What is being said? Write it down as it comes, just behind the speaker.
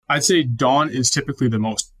I'd say DON is typically the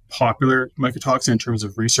most popular mycotoxin in terms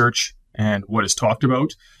of research and what is talked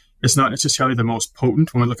about. It's not necessarily the most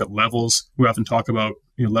potent. When we look at levels, we often talk about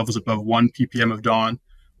levels above 1 ppm of DON,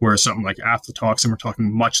 whereas something like aflatoxin, we're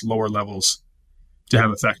talking much lower levels to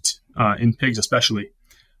have effect in pigs especially.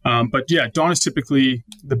 But yeah, DON is typically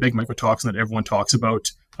the big mycotoxin that everyone talks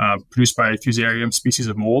about, produced by Fusarium species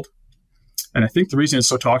of mold. And I think the reason it's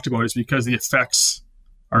so talked about is because the effects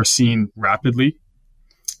are seen rapidly,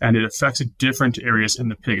 and it affects different areas in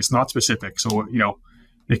the pig. It's not specific. So,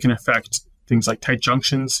 it can affect things like tight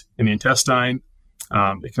junctions in the intestine.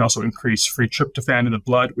 It can also increase free tryptophan in the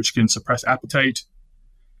blood, which can suppress appetite.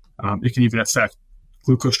 It can even affect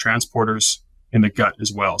glucose transporters in the gut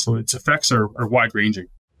as well. So its effects are wide-ranging.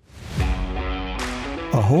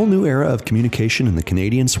 A whole new era of communication in the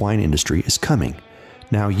Canadian swine industry is coming.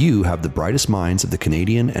 Now you have the brightest minds of the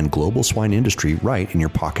Canadian and global swine industry right in your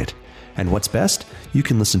pocket. And what's best? You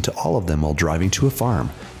can listen to all of them while driving to a farm,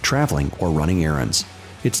 traveling, or running errands.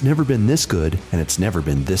 It's never been this good, and it's never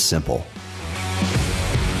been this simple.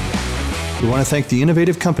 We want to thank the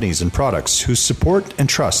innovative companies and products whose support and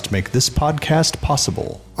trust make this podcast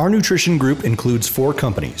possible. Our nutrition group includes 4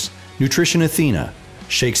 companies: Nutrition Athena,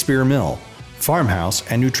 Shakespeare Mill, Farmhouse,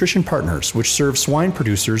 and Nutrition Partners, which serve swine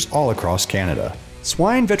producers all across Canada.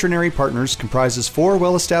 Swine Veterinary Partners comprises 4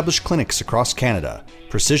 well-established clinics across Canada: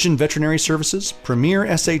 Precision Veterinary Services, Premier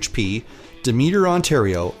SHP, Demeter,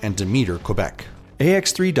 Ontario, and Demeter, Quebec.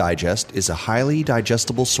 AX3 Digest is a highly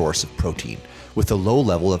digestible source of protein with a low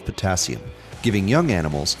level of potassium, giving young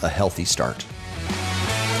animals a healthy start.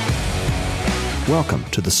 Welcome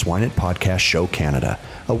to the Swine It Podcast Show Canada,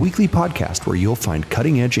 a weekly podcast where you'll find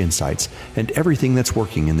cutting-edge insights and everything that's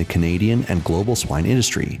working in the Canadian and global swine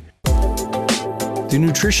industry. The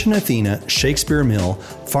Nutrition Athena, Shakespeare Mill,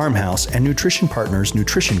 Farmhouse, and Nutrition Partners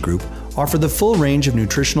Nutrition Group offer the full range of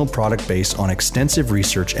nutritional product based on extensive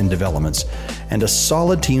research and developments and a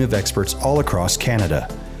solid team of experts all across Canada.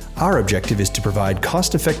 Our objective is to provide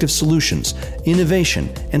cost-effective solutions, innovation,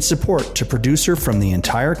 and support to producer from the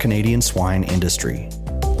entire Canadian swine industry.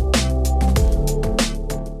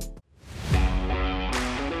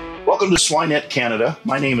 Welcome to SwineNet Canada.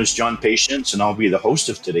 My name is John Patience, and I'll be the host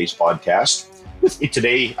of today's podcast. With me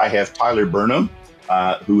today, I have Tyler Burnham,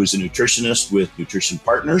 who is a nutritionist with Nutrition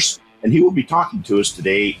Partners, and he will be talking to us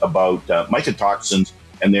today about mycotoxins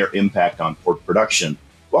and their impact on pork production.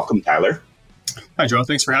 Welcome, Tyler. Hi, Joe.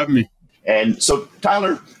 Thanks for having me. And so,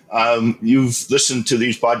 Tyler, you've listened to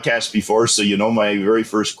these podcasts before, so you know my very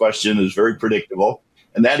first question is very predictable,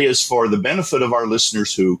 and that is for the benefit of our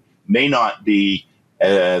listeners who may not be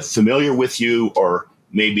familiar with you, or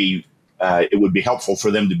maybe it would be helpful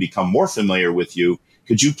for them to become more familiar with you.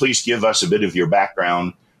 Could you please give us a bit of your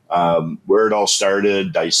background, where it all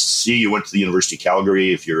started? I see you went to the University of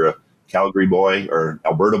Calgary, if you're a Calgary boy or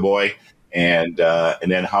Alberta boy, and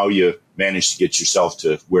then how you managed to get yourself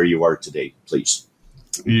to where you are today, please.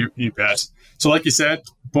 You bet. So like you said,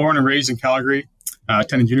 born and raised in Calgary,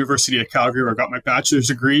 attended University of Calgary, where I got my bachelor's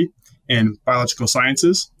degree in biological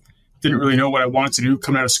sciences. Didn't really know what I wanted to do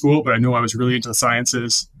coming out of school, but I knew I was really into the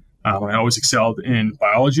sciences. I always excelled in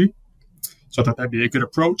biology, so I thought that'd be a good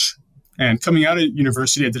approach. And coming out of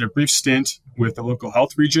university, I did a brief stint with the local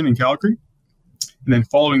health region in Calgary. And then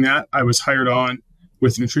following that, I was hired on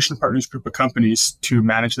with the Nutrition Partners group of companies to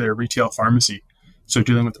manage their retail pharmacy. So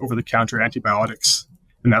dealing with over-the-counter antibiotics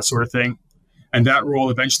and that sort of thing. And that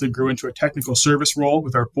role eventually grew into a technical service role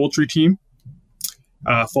with our poultry team,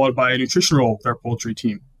 followed by a nutrition role with our poultry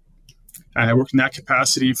team. And I worked in that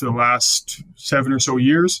capacity for the last 7 or so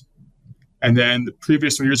years. And then the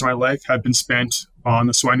previous 3 years of my life have been spent on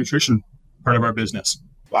the swine nutrition part of our business.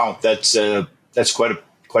 Wow, that's quite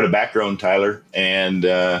a background, Tyler, and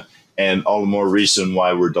all the more reason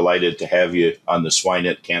why we're delighted to have you on the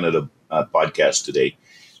SwineNet Canada podcast today.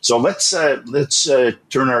 So let's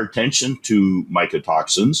turn our attention to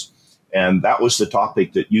mycotoxins, and that was the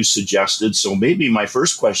topic that you suggested. So maybe my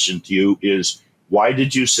first question to you is, why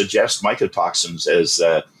did you suggest mycotoxins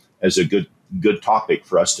as a good topic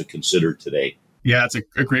for us to consider today? Yeah, it's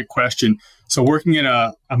a great question. So working in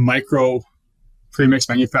a micro premix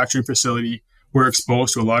manufacturing facility, we're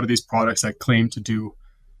exposed to a lot of these products that claim to do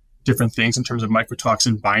different things in terms of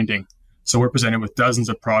mycotoxin binding. So we're presented with dozens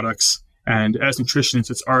of products. And as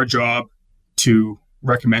nutritionists, it's our job to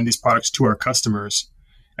recommend these products to our customers.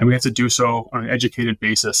 And we have to do so on an educated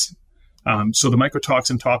basis. So the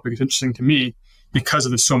mycotoxin topic is interesting to me because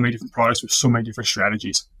of the so many different products with so many different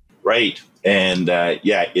strategies. Right. And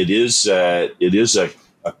it is a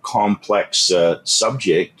complex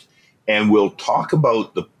subject. and we'll talk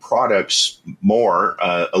about the products more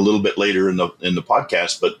a little bit later in the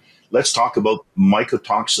podcast. But let's talk about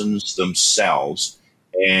mycotoxins themselves.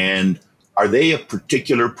 And are they a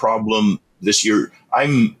particular problem this year?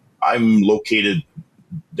 I'm located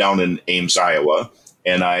down in Ames, Iowa,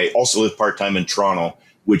 and I also live part-time in Toronto,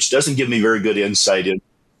 which doesn't give me very good insight into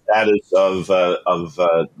the status of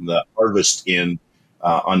the harvest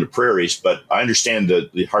on the prairies. But I understand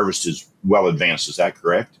that the harvest is well advanced. Is that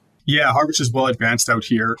correct? Yeah, harvest is well advanced out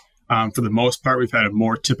here. For the most part, we've had a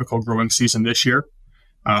more typical growing season this year.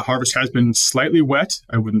 Harvest has been slightly wet.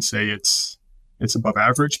 I wouldn't say it's above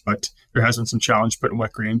average, but there has been some challenge putting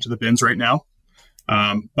wet grain into the bins right now.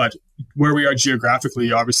 But where we are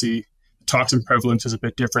geographically, obviously, toxin prevalence is a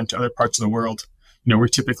bit different to other parts of the world. We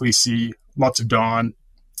typically see lots of Dawn,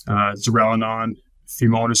 zearalenone,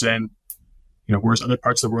 fumonisin, whereas other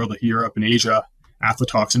parts of the world, like Europe and Asia,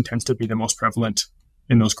 aflatoxin tends to be the most prevalent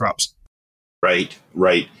in those crops. Right.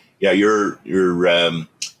 Yeah, you're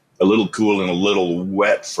a little cool and a little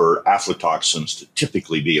wet for aflatoxins to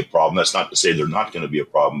typically be a problem. That's not to say they're not going to be a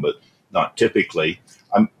problem, but not typically.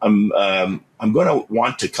 I'm going to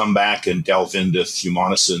want to come back and delve into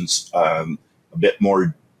fumonisins a bit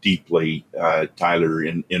more deeply, Tyler,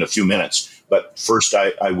 in a few minutes. But first,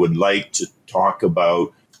 I would like to talk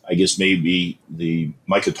about, I guess, maybe the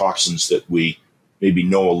mycotoxins that we maybe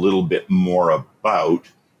know a little bit more about.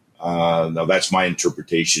 Now, that's my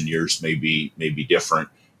interpretation. Yours may be different.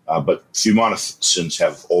 But fumonisins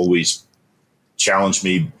have always challenged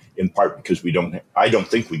me, in part because I don't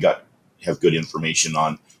think we have good information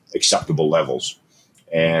on acceptable levels.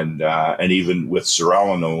 And even with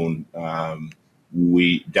zearalenone,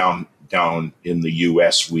 we down in the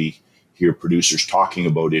U.S., we hear producers talking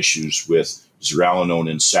about issues with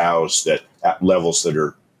zearalenone in sows that at levels that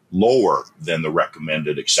are lower than the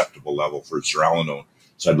recommended acceptable level for zearalenone.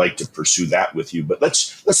 So I'd like to pursue that with you. But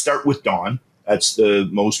let's start with Dawn. That's the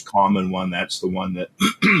most common one. That's the one that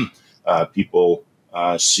people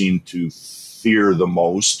seem to fear the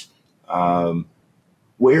most.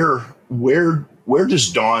 Where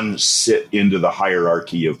does Dawn sit into the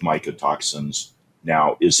hierarchy of mycotoxins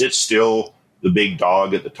now? Is it still the big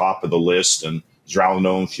dog at the top of the list, and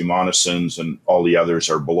zearalenone, fumonisins, and all the others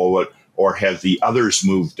are below it? Or have the others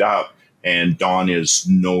moved up and Dawn is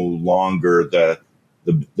no longer the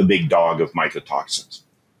big dog of mycotoxins?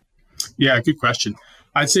 Yeah, good question.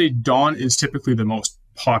 I'd say Dawn is typically the most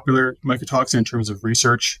popular mycotoxin in terms of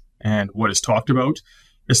research and what is talked about.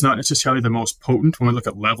 It's not necessarily the most potent. When we look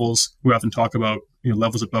at levels, we often talk about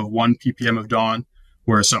levels above 1 ppm of Dawn,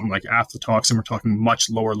 whereas something like aflatoxin, we're talking much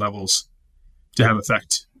lower levels to have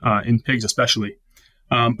effect in pigs especially.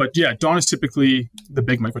 But yeah, Dawn is typically the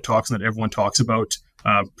big mycotoxin that everyone talks about,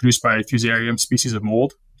 produced by Fusarium species of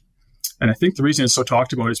mold. And I think the reason it's so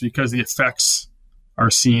talked about is because the effects are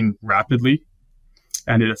seen rapidly,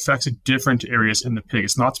 and it affects different areas in the pig.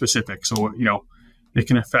 It's not specific. So, it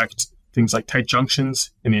can affect things like tight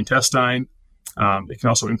junctions in the intestine. It can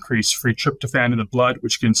also increase free tryptophan in the blood,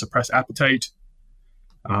 which can suppress appetite.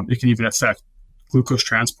 It can even affect glucose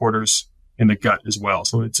transporters in the gut as well.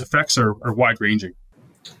 So its effects are wide-ranging.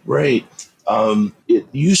 Right. It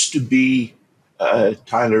used to be,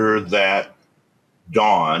 Tyler, that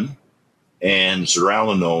Dawn and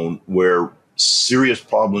zearalenone were serious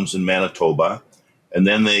problems in Manitoba, and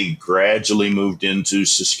then they gradually moved into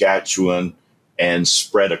Saskatchewan and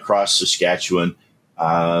spread across Saskatchewan.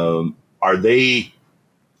 Are they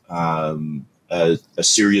a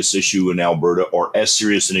serious issue in Alberta, or as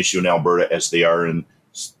serious an issue in Alberta as they are in,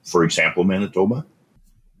 for example, Manitoba?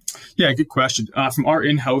 Yeah, good question. From our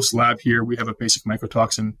in-house lab here, we have a basic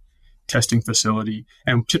mycotoxin testing facility,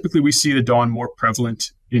 and typically we see the Dawn more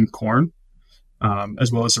prevalent in corn,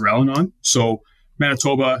 as well as zearalenone. So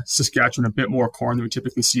Manitoba, Saskatchewan, a bit more corn than we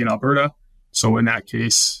typically see in Alberta. So in that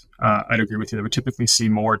case, I'd agree with you that we typically see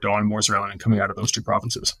more Dawn, more zearalenone coming out of those two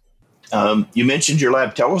provinces. You mentioned your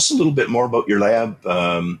lab. Tell us a little bit more about your lab.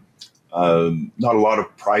 Not a lot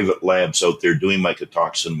of private labs out there doing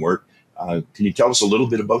mycotoxin work. Can you tell us a little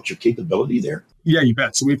bit about your capability there? Yeah, you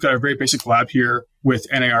bet. So we've got a very basic lab here with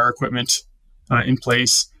NIR equipment in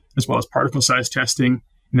place, as well as particle size testing.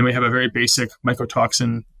 And then we have a very basic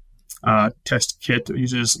mycotoxin test kit that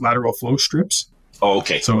uses lateral flow strips. Oh,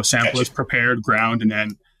 okay. So a sample is prepared, ground, and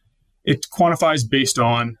then it quantifies based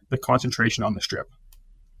on the concentration on the strip.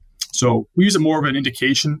 So we use it more of an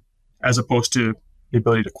indication as opposed to the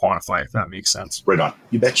ability to quantify, if that makes sense. Right on.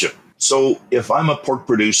 You betcha. So if I'm a pork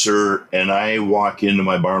producer and I walk into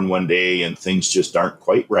my barn one day and things just aren't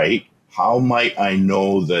quite right, how might I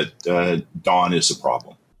know that Dawn is a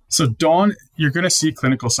problem? So Dawn, you're going to see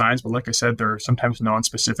clinical signs, but like I said, they're sometimes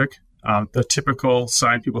non-specific. The typical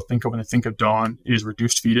sign people think of when they think of DAWN is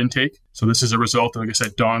reduced feed intake. So this is a result of, like I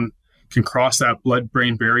said, DAWN can cross that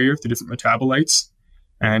blood-brain barrier through different metabolites,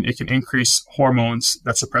 and it can increase hormones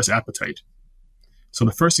that suppress appetite. So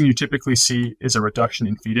the first thing you typically see is a reduction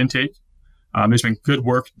in feed intake. There's been good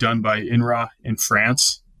work done by INRA in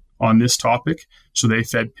France on this topic. So they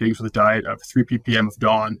fed pigs with a diet of 3 ppm of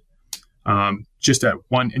DAWN just at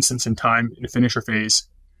one instance in time in the finisher phase,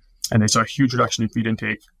 and they saw a huge reduction in feed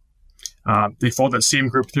intake. They followed that same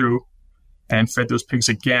group through and fed those pigs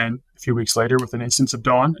again a few weeks later with an instance of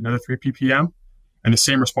DAWN, another 3 ppm, and the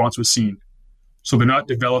same response was seen. So they're not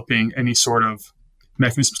developing any sort of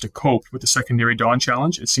mechanisms to cope with the secondary DAWN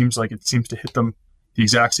challenge. It seems to hit them the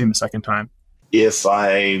exact same the second time. If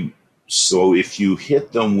you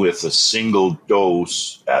hit them with a single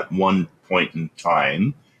dose at one point in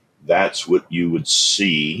time, that's what you would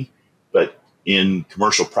see. But in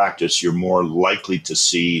commercial practice, you're more likely to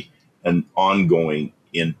see an ongoing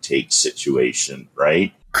intake situation,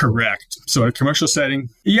 right? Correct. So in a commercial setting,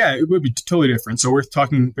 yeah, it would be totally different. So we're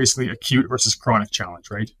talking basically acute versus chronic challenge,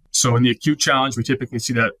 right? So in the acute challenge, we typically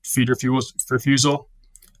see that feed refusal.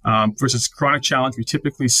 Versus chronic challenge, we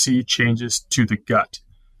typically see changes to the gut.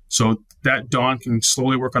 So that DAWN can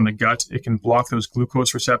slowly work on the gut. It can block those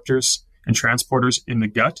glucose receptors and transporters in the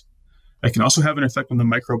gut. It can also have an effect on the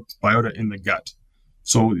microbiota in the gut.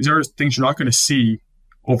 So these are things you're not going to see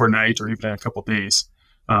overnight or even in a couple of days.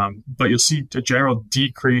 But you'll see a general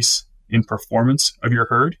decrease in performance of your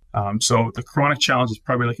herd. So the chronic challenge is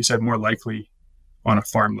probably, like you said, more likely on a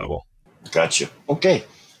farm level. Gotcha. Okay.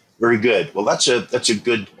 Very good. Well, that's a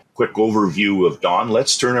good quick overview of DAWN.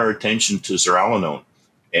 Let's turn our attention to zearalenone,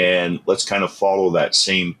 and let's kind of follow that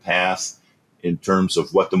same path in terms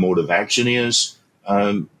of what the mode of action is,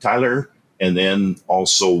 Tyler, and then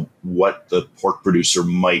also what the pork producer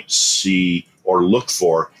might see or look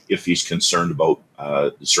for if he's concerned about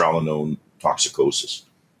zearalenone toxicosis.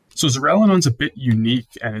 So zearalenone is a bit unique,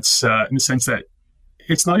 and it's in the sense that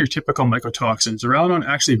it's not your typical mycotoxin. Zearalenone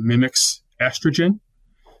actually mimics estrogen.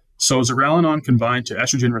 So zearalenone combined to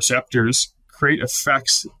estrogen receptors create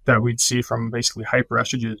effects that we'd see from basically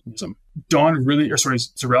hyperestrogenism.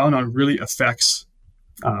 Zearalenone really affects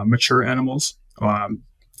mature animals,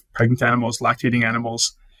 pregnant animals, lactating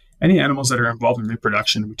animals, any animals that are involved in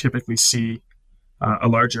reproduction. We typically see a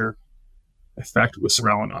larger effect with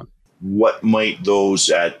zearalenone. What might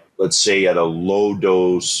those let's say at a low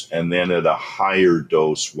dose and then at a higher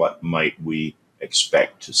dose, what might we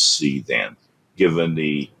expect to see then, given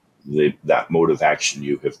that mode of action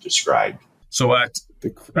you have described? So at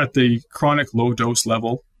the chronic low dose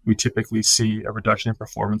level, we typically see a reduction in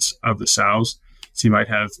performance of the sows. So you might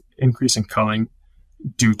have increase in culling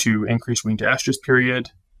due to increased wean to estrus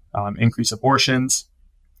period, increased abortions,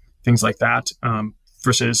 things like that.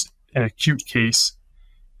 Versus an acute case,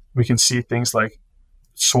 we can see things like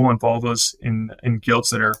swollen vulvas in gilts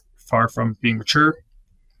that are far from being mature.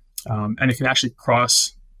 And it can actually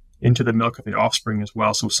cross into the milk of the offspring as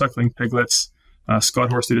well. So suckling piglets,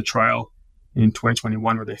 Scott Horse did a trial in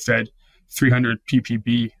 2021 where they fed 300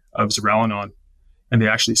 ppb of zearalenone, and they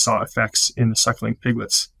actually saw effects in the suckling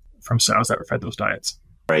piglets from sows that were fed those diets.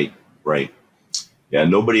 Right. Yeah,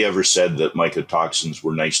 nobody ever said that mycotoxins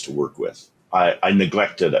were nice to work with. I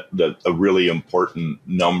neglected a really important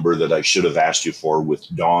number that I should have asked you for with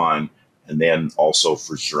DAWN, and then also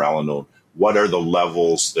for zearalenone. What are the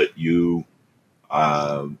levels that you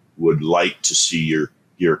would like to see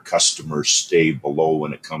your customers stay below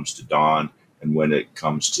when it comes to DAWN and when it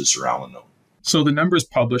comes to zearalenone? So the numbers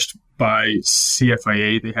published by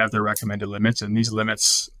CFIA, they have their recommended limits, and these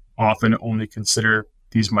limits often only consider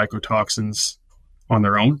these mycotoxins on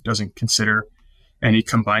their own, doesn't consider any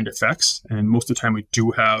combined effects. And most of the time we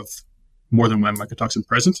do have more than one mycotoxin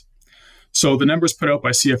present. So the numbers put out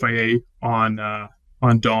by CFIA on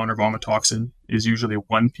DAWN or vomitoxin is usually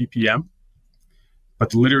 1 ppm.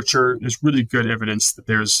 But the literature, there's really good evidence that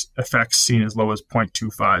there's effects seen as low as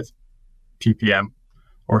 0.25 ppm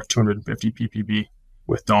or 250 ppb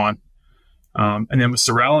with DAWN. And then with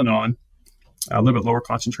zearalenone, a little bit lower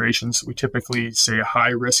concentrations, we typically say a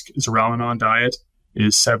high-risk zearalenone diet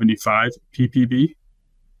is 75 ppb.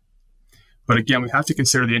 But again, we have to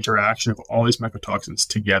consider the interaction of all these mycotoxins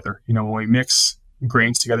together. When we mix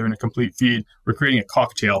grains together in a complete feed, we're creating a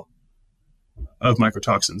cocktail of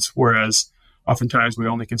mycotoxins, whereas oftentimes we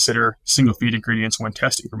only consider single feed ingredients when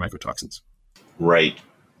testing for mycotoxins. Right.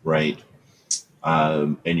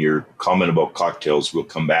 And your comment about cocktails will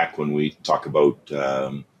come back when we talk about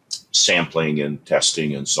sampling and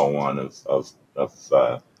testing and so on of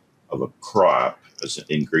a crop as an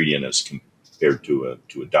ingredient as compared to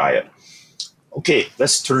a diet. Okay,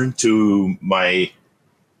 let's turn to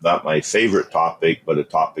not my favorite topic, but a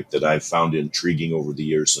topic that I've found intriguing over the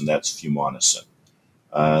years, and that's fumonisin.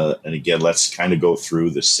 And again, let's kind of go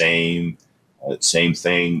through the same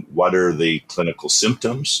thing. What are the clinical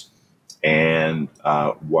symptoms, and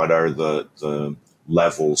what are the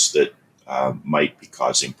levels that might be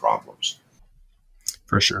causing problems?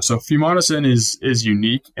 For sure. So fumonisin is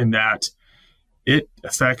unique in that it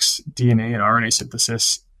affects DNA and RNA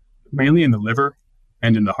synthesis mainly in the liver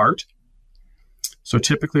and in the heart. So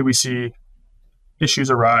typically we see issues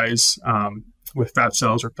arise with fat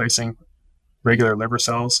cells replacing regular liver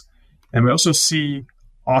cells. And we also see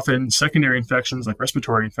often secondary infections like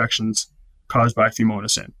respiratory infections caused by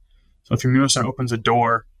fumonisin. So fumonisin opens a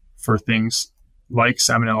door for things like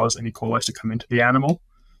salmonellas and E. coli to come into the animal.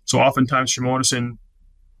 So oftentimes fumonisin,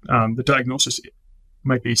 the diagnosis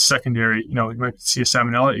might be secondary. You might see a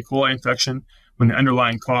salmonella, E. coli infection when the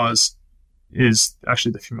underlying cause is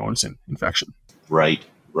actually the fumonisin infection. Right.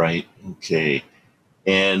 Okay.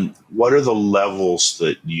 And what are the levels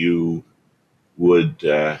that you would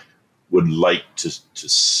like to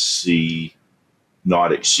see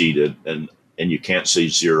not exceeded? And you can't say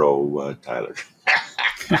zero, Tyler.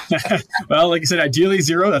 Well, like I said, ideally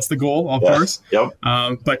zero. That's the goal, of course. Yep.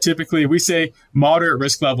 But typically we say moderate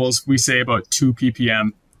risk levels. We say about 2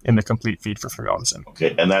 ppm in the complete feed for fumonisin.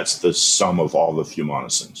 Okay. And that's the sum of all the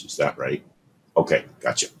fumonisins. Is that right? Okay.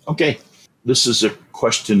 Gotcha. Okay. This is a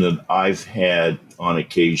question that I've had on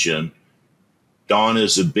occasion. Dawn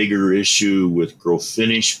is a bigger issue with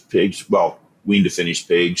grow-finished pigs, wean to finished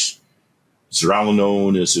pigs.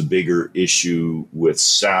 Zearalenone is a bigger issue with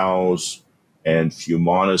sows, and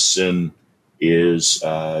fumonisin is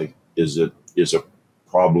a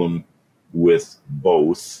problem with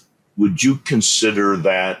both. Would you consider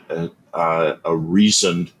that a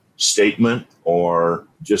reasoned statement or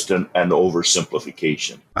just an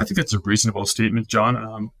oversimplification? I think that's a reasonable statement,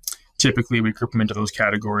 John. Typically, we group them into those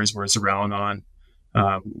categories where zearalenone,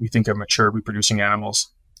 we think of mature reproducing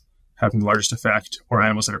animals having the largest effect, or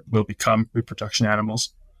animals that will become reproduction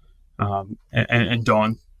animals. And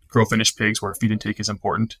Dawn, grow-finished pigs where feed intake is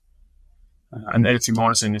important. And then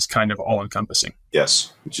fumonisin is kind of all-encompassing.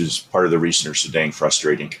 Yes, which is part of the reason they're so dang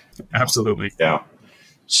frustrating. Absolutely. Yeah.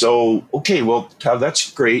 So, okay, well, Todd,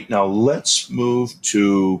 that's great. Now let's move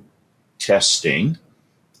to testing.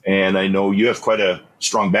 And I know you have quite a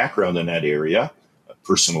strong background in that area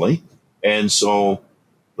personally. And so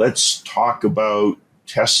let's talk about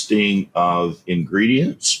testing of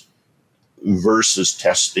ingredients versus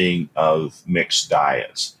testing of mixed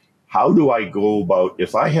diets. How do I go about,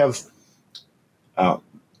 if I have,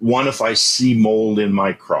 if I see mold in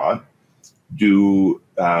my crop,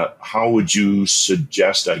 how would you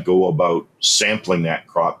suggest I go about sampling that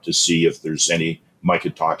crop to see if there's any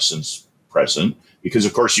mycotoxins present? Because,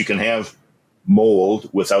 of course, you can have mold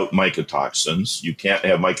without mycotoxins. You can't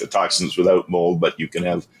have mycotoxins without mold, but you can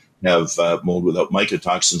have mold without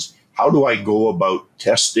mycotoxins. How do I go about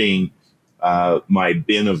testing my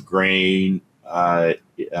bin of grain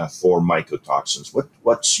for mycotoxins?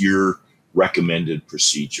 What's your recommended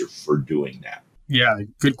procedure for doing that? Yeah,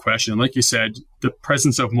 good question. Like you said, the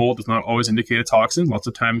presence of mold does not always indicate a toxin. Lots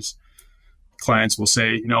of times clients will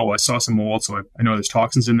say, I saw some mold, so I know there's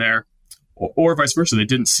toxins in there. Or vice versa, they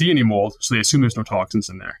didn't see any mold, so they assume there's no toxins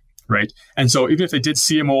in there, right? And so even if they did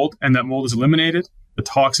see a mold and that mold is eliminated, the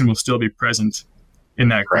toxin will still be present in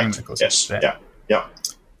that grain that goes into the bin. Yeah.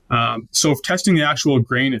 So if testing the actual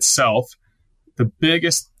grain itself, the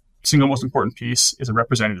biggest single most important piece is a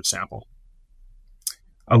representative sample.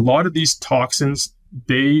 A lot of these toxins,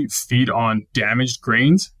 they feed on damaged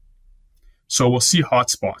grains. So we'll see hot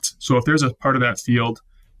spots. So if there's a part of that field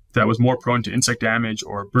that was more prone to insect damage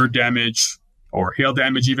or bird damage or hail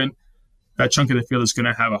damage even, that chunk of the field is going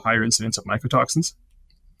to have a higher incidence of mycotoxins.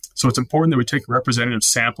 So it's important that we take a representative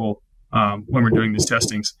sample when we're doing these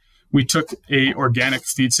testings. We took a organic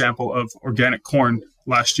feed sample of organic corn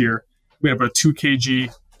last year. We had about a 2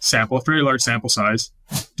 kg sample, a very large sample size,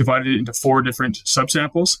 divided it into 4 different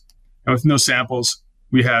subsamples. And within those samples,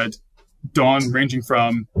 we had Dawn ranging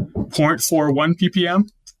from 0.41 ppm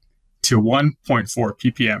to 1.4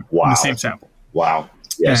 ppm in the same sample. Wow.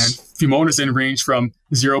 Yes. And fumonisin ranged from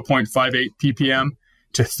 0.58 ppm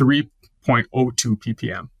to 3.02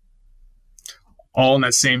 ppm, all in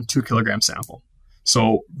that same 2 kilogram sample.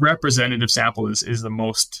 So representative sample is the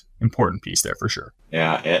most important piece there for sure.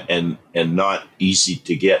 Yeah, and not easy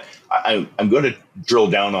to get. I'm going to drill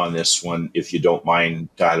down on this one, if you don't mind,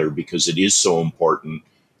 Tyler, because it is so important.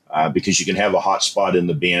 Because you can have a hot spot in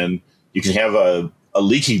the bin, you can have a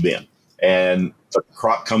leaky bin, and the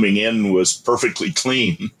crop coming in was perfectly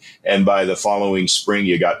clean. And by the following spring,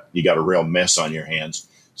 you got a real mess on your hands.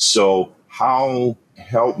 So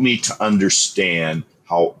help me to understand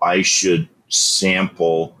how I should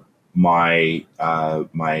sample my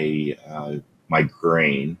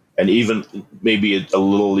grain, and even maybe a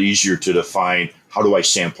little easier to define, how do I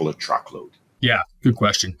sample a truckload? Yeah, good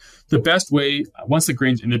question. The best way, once the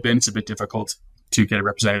grain's in the bin, it's a bit difficult to get a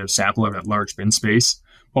representative sample of that large bin space.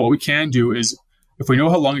 But what we can do is, if we know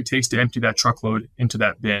how long it takes to empty that truckload into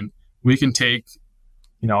that bin, we can take,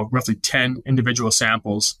 roughly 10 individual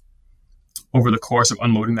samples over the course of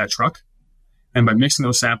unloading that truck. And by mixing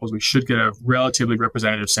those samples, we should get a relatively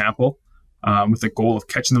representative sample with the goal of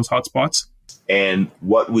catching those hotspots. And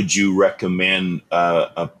what would you recommend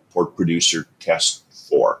a pork producer test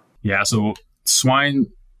for? Yeah, so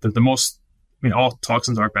swine, all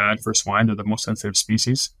toxins are bad for swine. They're the most sensitive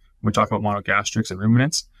species when we talk about monogastrics and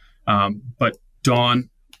ruminants. But DON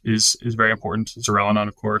is very important. Zearalenone,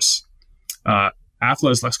 of course.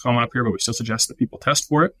 Afla is less common up here, but we still suggest that people test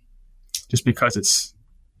for it just because it's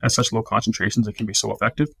at such low concentrations, it can be so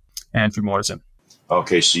effective. And fumonisin.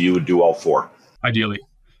 Okay, so you would do all four? Ideally.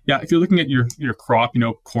 Yeah, if you're looking at your crop,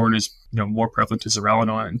 corn is more prevalent to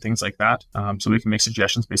zearalenone and things like that. So we can make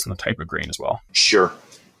suggestions based on the type of grain as well. Sure.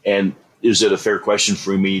 And is it a fair question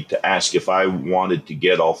for me to ask, if I wanted to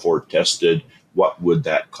get all four tested, what would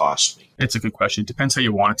that cost me? It's a good question. It depends how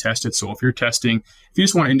you want to test it. So if you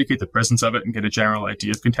just want to indicate the presence of it and get a general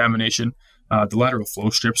idea of contamination, the lateral flow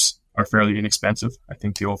strips are fairly inexpensive. I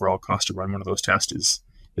think the overall cost to run one of those tests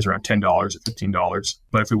is around $10 or $15.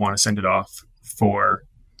 But if we want to send it off for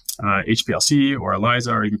HPLC or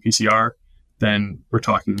ELISA or even PCR, then we're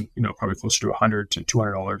talking, probably closer to $100 to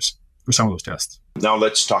 $200 for some of those tests. Now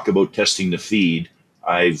let's talk about testing the feed.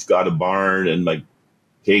 I've got a barn and my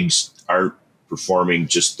pigs aren't performing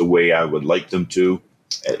just the way I would like them to.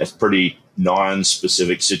 It's a pretty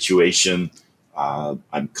non-specific situation.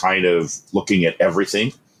 I'm kind of looking at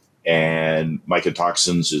everything, and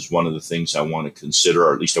mycotoxins is one of the things I want to consider,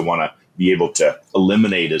 or at least I want to be able to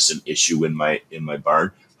eliminate as an issue in my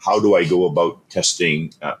barn. How do I go about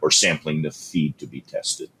testing or sampling the feed to be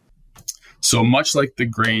tested? So much like the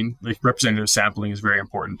grain, representative sampling is very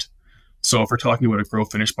important. So if we're talking about a grow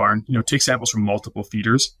finish barn, take samples from multiple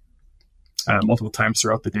feeders, multiple times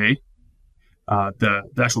throughout the day. The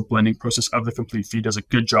actual blending process of the complete feed does a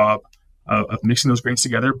good job of mixing those grains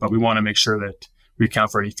together, but we want to make sure that we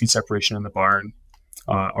account for any feed separation in the barn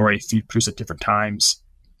or any feed produced at different times,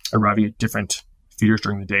 arriving at different feeders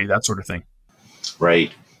during the day, that sort of thing.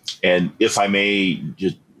 Right. And if I may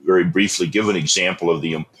just very briefly give an example of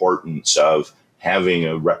the importance of having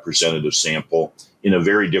a representative sample in a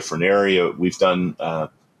very different area, we've done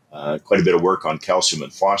quite a bit of work on calcium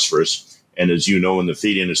and phosphorus. And as you know, in the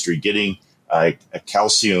feed industry, getting a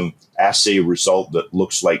calcium assay result that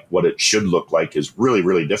looks like what it should look like is really,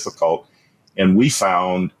 really difficult. And we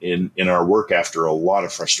found in our work, after a lot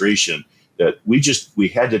of frustration, that we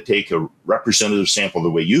had to take a representative sample the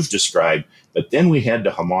way you've described, but then we had to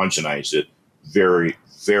homogenize it very,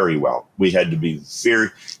 very well. We had to be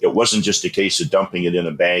it wasn't just a case of dumping it in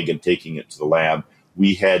a bag and taking it to the lab.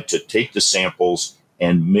 We had to take the samples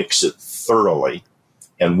and mix it thoroughly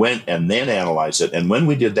and then analyze it. And when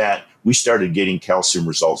we did that, we started getting calcium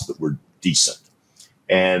results that were decent.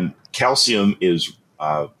 And calcium is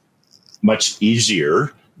much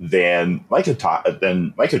easier than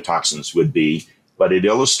mycotoxins would be, but it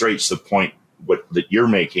illustrates the point that you're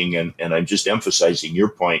making, and I'm just emphasizing your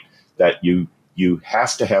point that you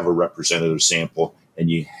have to have a representative sample and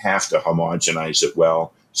you have to homogenize it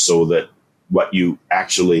well so that what you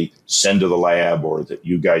actually send to the lab or that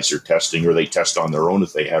you guys are testing or they test on their own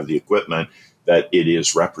if they have the equipment, that it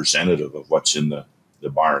is representative of what's in the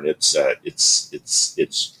barn. It's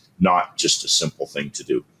not just a simple thing to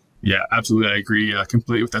do. Yeah, absolutely. I agree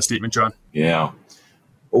completely with that statement, John. Yeah.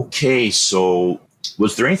 Okay, so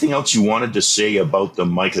was there anything else you wanted to say about the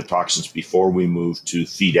mycotoxins before we move to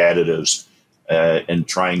feed additives and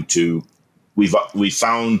trying to? We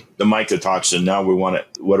found the mycotoxin. Now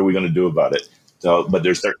what are we going to do about it? So, but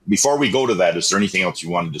before we go to that, is there anything else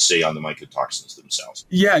you wanted to say on the mycotoxins themselves?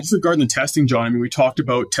 Yeah, just regarding the testing, John. I mean, we talked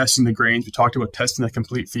about testing the grains. We talked about testing the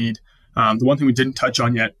complete feed. The one thing we didn't touch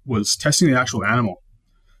on yet was testing the actual animal.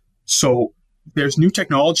 So there's new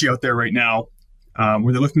technology out there right now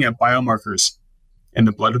where they're looking at biomarkers in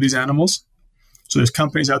the blood of these animals. So there's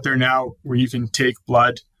companies out there now where you can take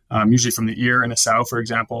blood, usually from the ear and a sow, for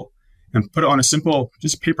example, and put it on a simple,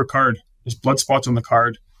 just paper card, just blood spots on the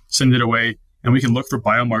card, send it away, and we can look for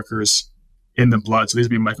biomarkers in the blood. So these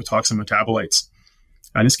would be mycotoxin metabolites.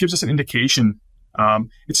 And this gives us an indication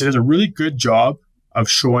It does a really good job of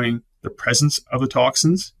showing the presence of the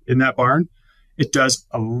toxins in that barn.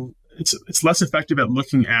 It's less effective at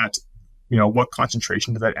looking at, what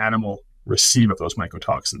concentration did that animal receive of those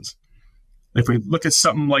mycotoxins. If we look at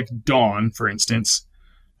something like Dawn, for instance,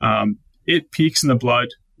 it peaks in the blood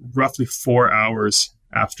roughly 4 hours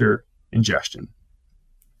after ingestion.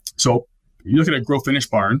 So you look at a grow-finish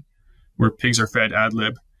barn where pigs are fed ad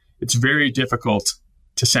lib, it's very difficult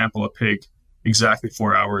to sample a pig exactly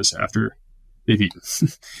 4 hours after they've eaten.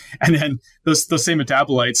 And then those same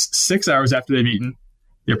metabolites, 6 hours after they've eaten,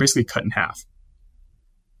 they're basically cut in half.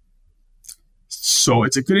 So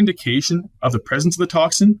it's a good indication of the presence of the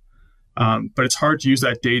toxin, but it's hard to use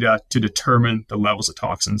that data to determine the levels of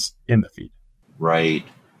toxins in the feed. Right.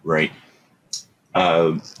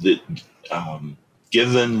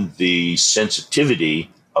 Given the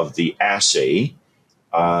sensitivity of the assay,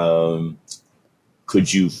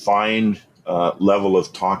 could you find level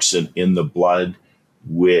of toxin in the blood,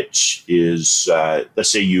 which is, let's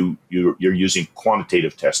say you're using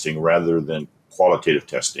quantitative testing rather than qualitative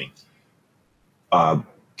testing.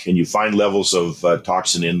 Can you find levels of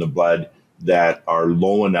toxin in the blood that are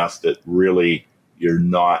low enough that really you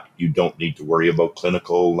don't need to worry about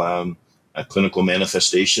clinical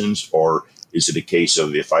manifestations? Or is it a case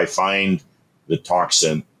of if I find the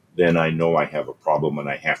toxin, then I know I have a problem and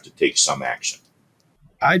I have to take some action?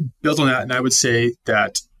 I'd build on that, and I would say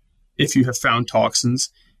that if you have found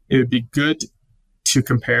toxins, it would be good to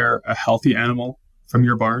compare a healthy animal from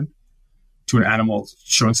your barn to an animal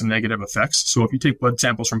showing some negative effects. So if you take blood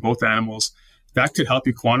samples from both animals, that could help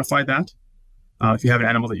you quantify that. If you have an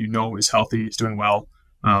animal that you know is healthy, is doing well,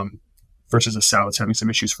 versus a sow that's having some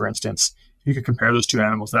issues, for instance, you could compare those two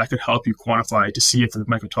animals. That could help you quantify to see if the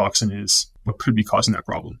mycotoxin is what could be causing that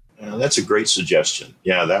problem. That's a great suggestion.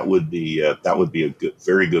 Yeah, that would be a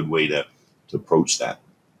very good way to approach that.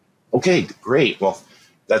 Okay, great. Well,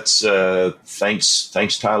 that's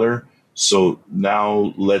thanks, Tyler. So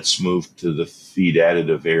now let's move to the feed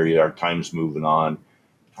additive area. Our time's moving on.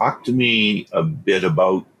 Talk to me a bit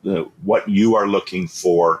about what you are looking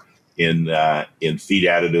for in feed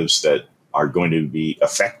additives that are going to be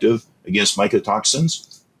effective against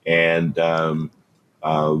mycotoxins, and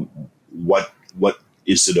what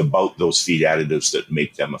is it about those feed additives that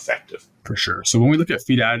make them effective? For sure. So when we look at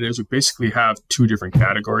feed additives, we basically have two different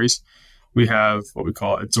categories. We have what we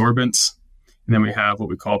call adsorbents, and then we have what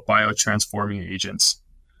we call biotransforming agents.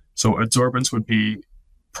 So adsorbents would be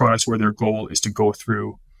products where their goal is to go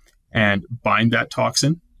through and bind that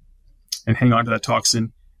toxin and hang on to that toxin,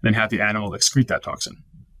 and then have the animal excrete that toxin.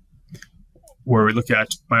 Where we look at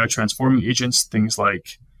biotransforming agents, things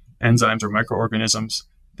like enzymes or microorganisms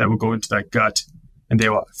that will go into that gut, and they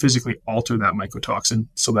will physically alter that mycotoxin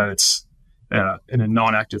so that it's in a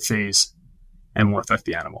non-active phase and won't affect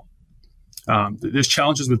the animal. There's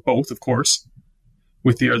challenges with both, of course.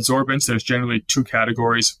 With the adsorbents, there's generally two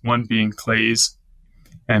categories, one being clays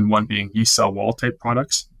and one being yeast cell wall type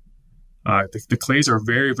products. The clays are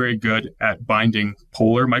very, very good at binding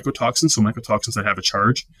polar mycotoxins, so mycotoxins that have a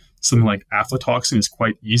charge. Something like aflatoxin is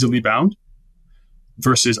quite easily bound,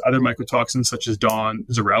 versus other mycotoxins such as Dawn,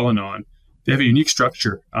 zearalenone. They have a unique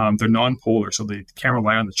structure. They're non-polar, so they can't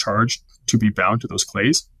rely on the charge to be bound to those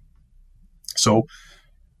clays. So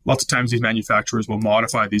lots of times these manufacturers will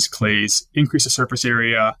modify these clays, increase the surface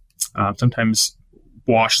area, sometimes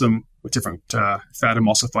wash them with different fat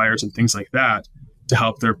emulsifiers and things like that to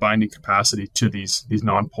help their binding capacity to these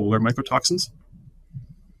non-polar mycotoxins.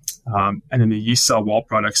 And then the yeast cell wall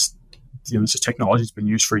products, this technology has been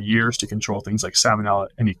used for years to control things like Salmonella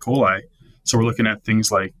and E. coli. So we're looking at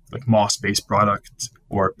things like moss-based products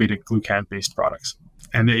or beta-glucan-based products.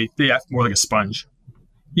 And they act more like a sponge.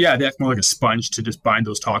 Yeah, they act more like a sponge to just bind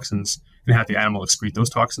those toxins and have the animal excrete those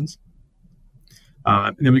toxins.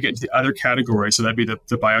 And then we get into the other category. So that'd be the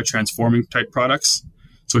biotransforming type products.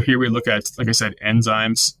 So here we look at, like I said,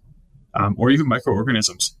 enzymes or even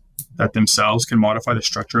microorganisms that themselves can modify the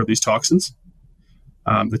structure of these toxins.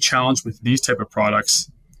 The challenge with these type of products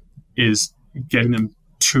is getting them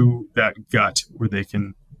to that gut where they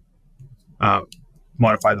can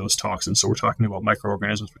modify those toxins. So we're talking about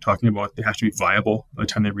microorganisms. We're talking about they have to be viable by the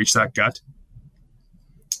time they reach that gut.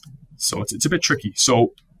 So it's a bit tricky.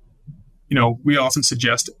 So, we often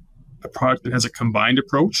suggest a product that has a combined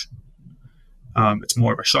approach. It's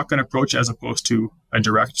more of a shotgun approach as opposed to a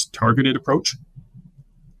direct targeted approach.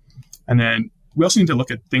 And then we also need to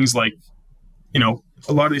look at things like,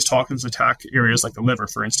 a lot of these toxins attack areas like the liver,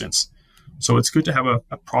 for instance. So it's good to have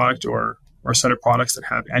a product or a set of products that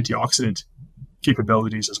have antioxidant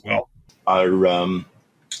capabilities as well.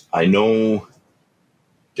 I know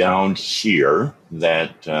down here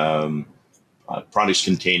that products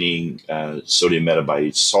containing sodium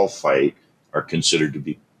metabisulfite are considered to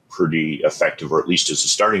be pretty effective, or at least as a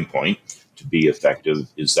starting point to be effective.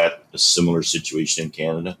 Is that a similar situation in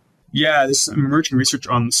Canada? Yeah, there's some emerging research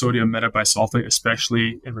on sodium metabisulfite,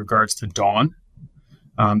 especially in regards to DAWN.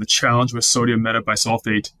 The challenge with sodium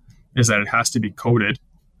metabisulfate is that it has to be coated.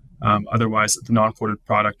 Otherwise, the non-coated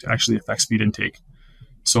product actually affects feed intake.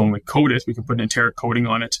 So when we coat it, we can put an enteric coating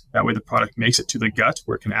on it. That way the product makes it to the gut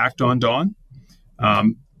where it can act on DAWN.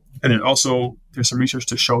 And then also, there's some research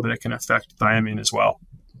to show that it can affect thiamine as well.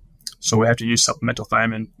 So we have to use supplemental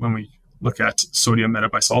thiamine when we look at sodium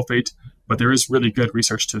metabisulfate, but there is really good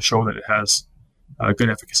research to show that it has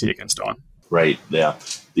good efficacy against DAWN. Right. Yeah.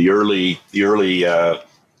 The early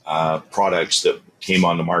products that came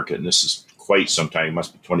on the market, and this is quite some time, it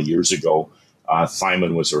must be 20 years ago,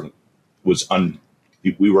 thiamine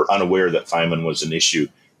we were unaware that thiamine was an issue,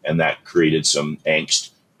 and that created some angst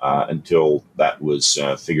until that was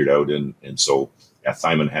figured out. And so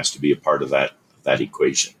thiamine has to be a part of that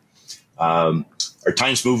equation. Our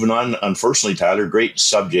time's moving on, unfortunately, Tyler. Great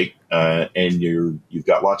subject, and you've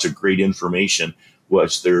got lots of great information.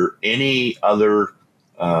 Was there any other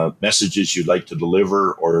messages you'd like to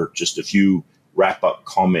deliver, or just a few wrap-up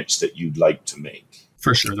comments that you'd like to make?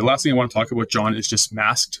 For sure. The last thing I want to talk about, John, is just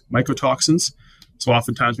masked mycotoxins. So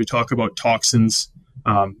oftentimes we talk about toxins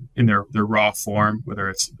in their raw form, whether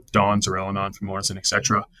it's DAWNs or Elenon, Formosan,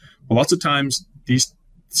 etc. Well, lots of times these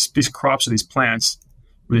crops or these plants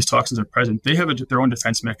where these toxins are present, they have their own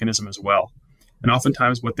defense mechanism as well. And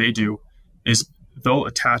oftentimes what they do is they'll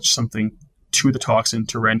attach something to the toxin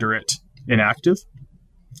to render it inactive.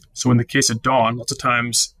 So in the case of DAWN, lots of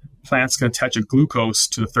times plants can attach a glucose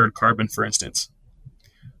to the third carbon, for instance.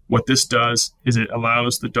 What this does is it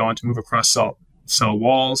allows the DAWN to move across cell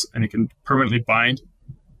walls, and it can permanently bind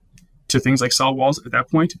to things like cell walls at that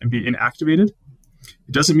point and be inactivated.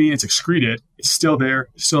 It doesn't mean it's excreted. It's still there,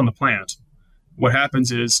 it's still in the plant. What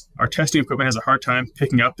happens is our testing equipment has a hard time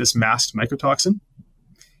picking up this masked mycotoxin.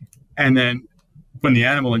 And then when the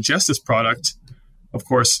animal ingests this product, of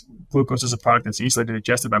course, glucose is a product that's easily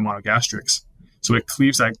digested by monogastrics. So it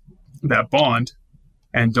cleaves that bond,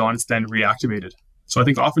 and DAWN is then reactivated. So I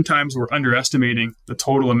think oftentimes we're underestimating the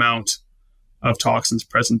total amount of toxins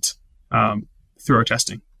present through our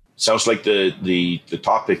testing. Sounds like the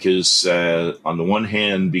topic is, on the one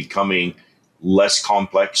hand, becoming less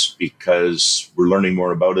complex because we're learning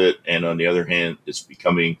more about it, and on the other hand, it's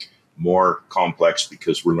becoming more complex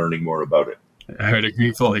because we're learning more about it. I would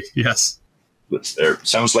agree fully, yes. There.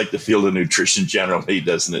 Sounds like the field of nutrition generally,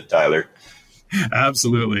 doesn't it, Tyler?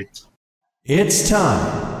 Absolutely. It's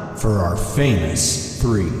time for our famous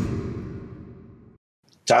three.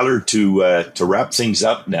 Tyler, to wrap things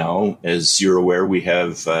up now, as you're aware, we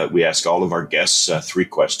ask all of our guests 3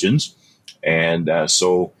 questions. And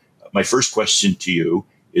so my first question to you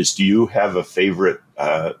is, do you have a favorite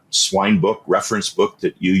swine book, reference book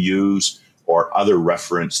that you use, or other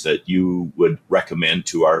reference that you would recommend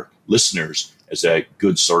to our listeners as a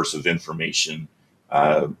good source of information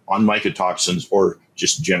on mycotoxins or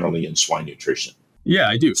just generally in swine nutrition? Yeah,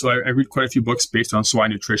 I do. So I read quite a few books based on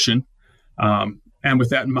swine nutrition. And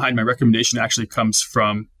with that in mind, my recommendation actually comes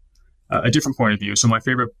from a different point of view. So my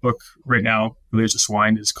favorite book right now related to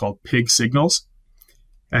swine is called Pig Signals.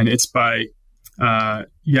 And it's by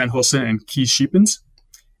Jan Hulsen and Kees Schiepens.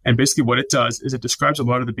 And basically what it does is it describes a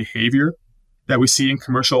lot of the behavior that we see in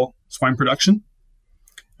commercial swine production.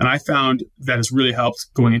 And I found that has really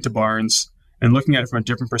helped going into barns and looking at it from a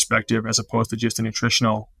different perspective as opposed to just a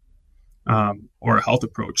nutritional or a health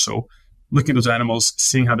approach. So looking at those animals,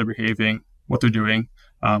 seeing how they're behaving, what they're doing.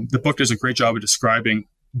 The book does a great job of describing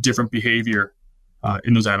different behavior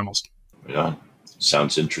in those animals. Yeah,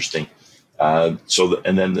 sounds interesting. And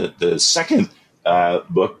then the second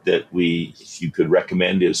book that if you could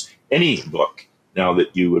recommend, is any book now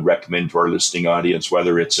that you would recommend to our listening audience,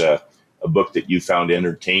 whether it's a book that you found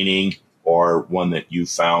entertaining or one that you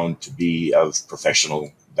found to be of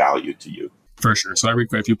professional value to you. For sure. So I read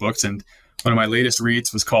quite a few books, and one of my latest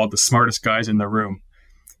reads was called The Smartest Guys in the Room.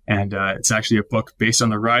 And it's actually a book based on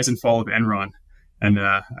the rise and fall of Enron. And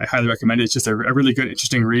I highly recommend it. It's just a really good,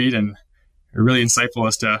 interesting read and really insightful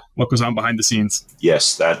as to what goes on behind the scenes.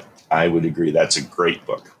 Yes, that I would agree. That's a great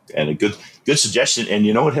book and a good suggestion. And,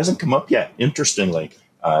 it hasn't come up yet, interestingly,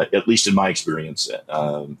 at least in my experience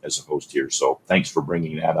as a host here. So thanks for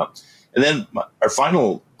bringing that up. And then our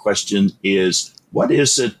final question is, what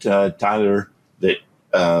is it, Tyler, that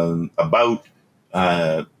about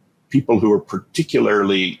people who are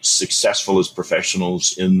particularly successful as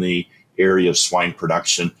professionals in the area of swine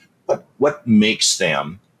production, what makes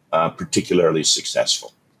them particularly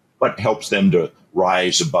successful? What helps them to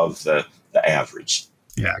rise above the average?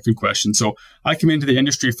 Yeah, good question. So I came into the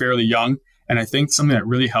industry fairly young, and I think something that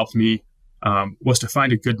really helped me was to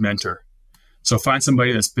find a good mentor. So find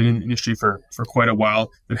somebody that's been in the industry for quite a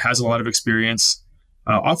while, that has a lot of experience.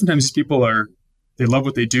 Oftentimes these people they love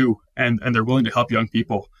what they do, and they're willing to help young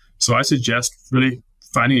people. So I suggest really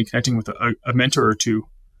finding and connecting with a mentor or two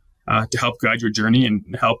to help guide your journey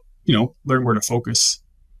and help, learn where to focus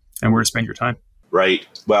and where to spend your time. Right.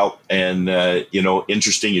 Well, and,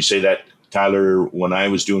 interesting you say that, Tyler. When I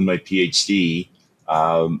was doing my PhD,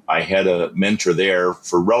 I had a mentor there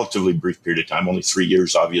for a relatively brief period of time, only 3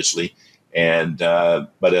 years, obviously. And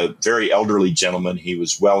but a very elderly gentleman. He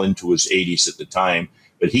was well into his 80s at the time,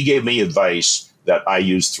 but he gave me advice that I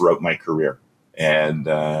used throughout my career. And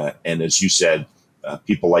as you said,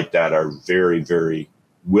 people like that are very, very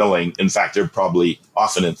willing. In fact, they're probably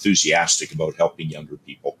often enthusiastic about helping younger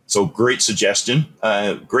people. So great suggestion.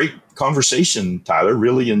 Great conversation, Tyler.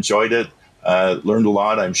 Really enjoyed it. Learned a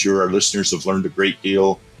lot. I'm sure our listeners have learned a great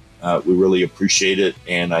deal. We really appreciate it.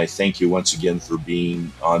 And I thank you once again for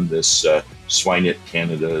being on this Swine It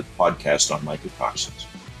Canada podcast on mycotoxins.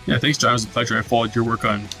 Yeah, thanks, John. It was a pleasure. I followed your work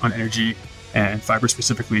on energy and fiber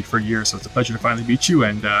specifically for years. So it's a pleasure to finally meet you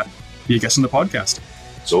and be a guest on the podcast.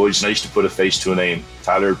 It's always nice to put a face to a name.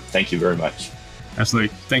 Tyler, thank you very much. Absolutely.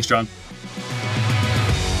 Thanks, John.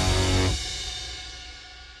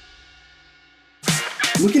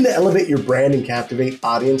 Looking to elevate your brand and captivate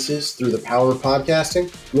audiences through the power of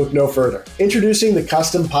podcasting? Look no further. Introducing the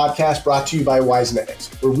Custom Podcast brought to you by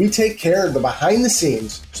Wisenetics, where we take care of the behind the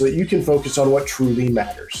scenes so that you can focus on what truly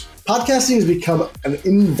matters. Podcasting has become an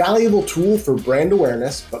invaluable tool for brand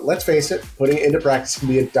awareness, but let's face it, putting it into practice can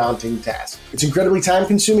be a daunting task. It's incredibly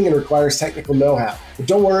time-consuming and requires technical know-how. But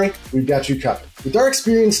don't worry, we've got you covered. With our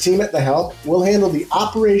experienced team at the helm, we'll handle the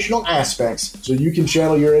operational aspects so you can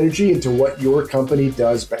channel your energy into what your company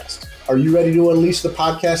does best. Are you ready to unleash the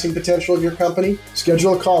podcasting potential of your company?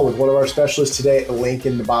 Schedule a call with one of our specialists today at the link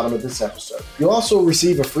in the bottom of this episode. You'll also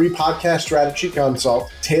receive a free podcast strategy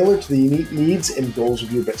consult tailored to the unique needs and goals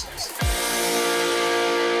of your business.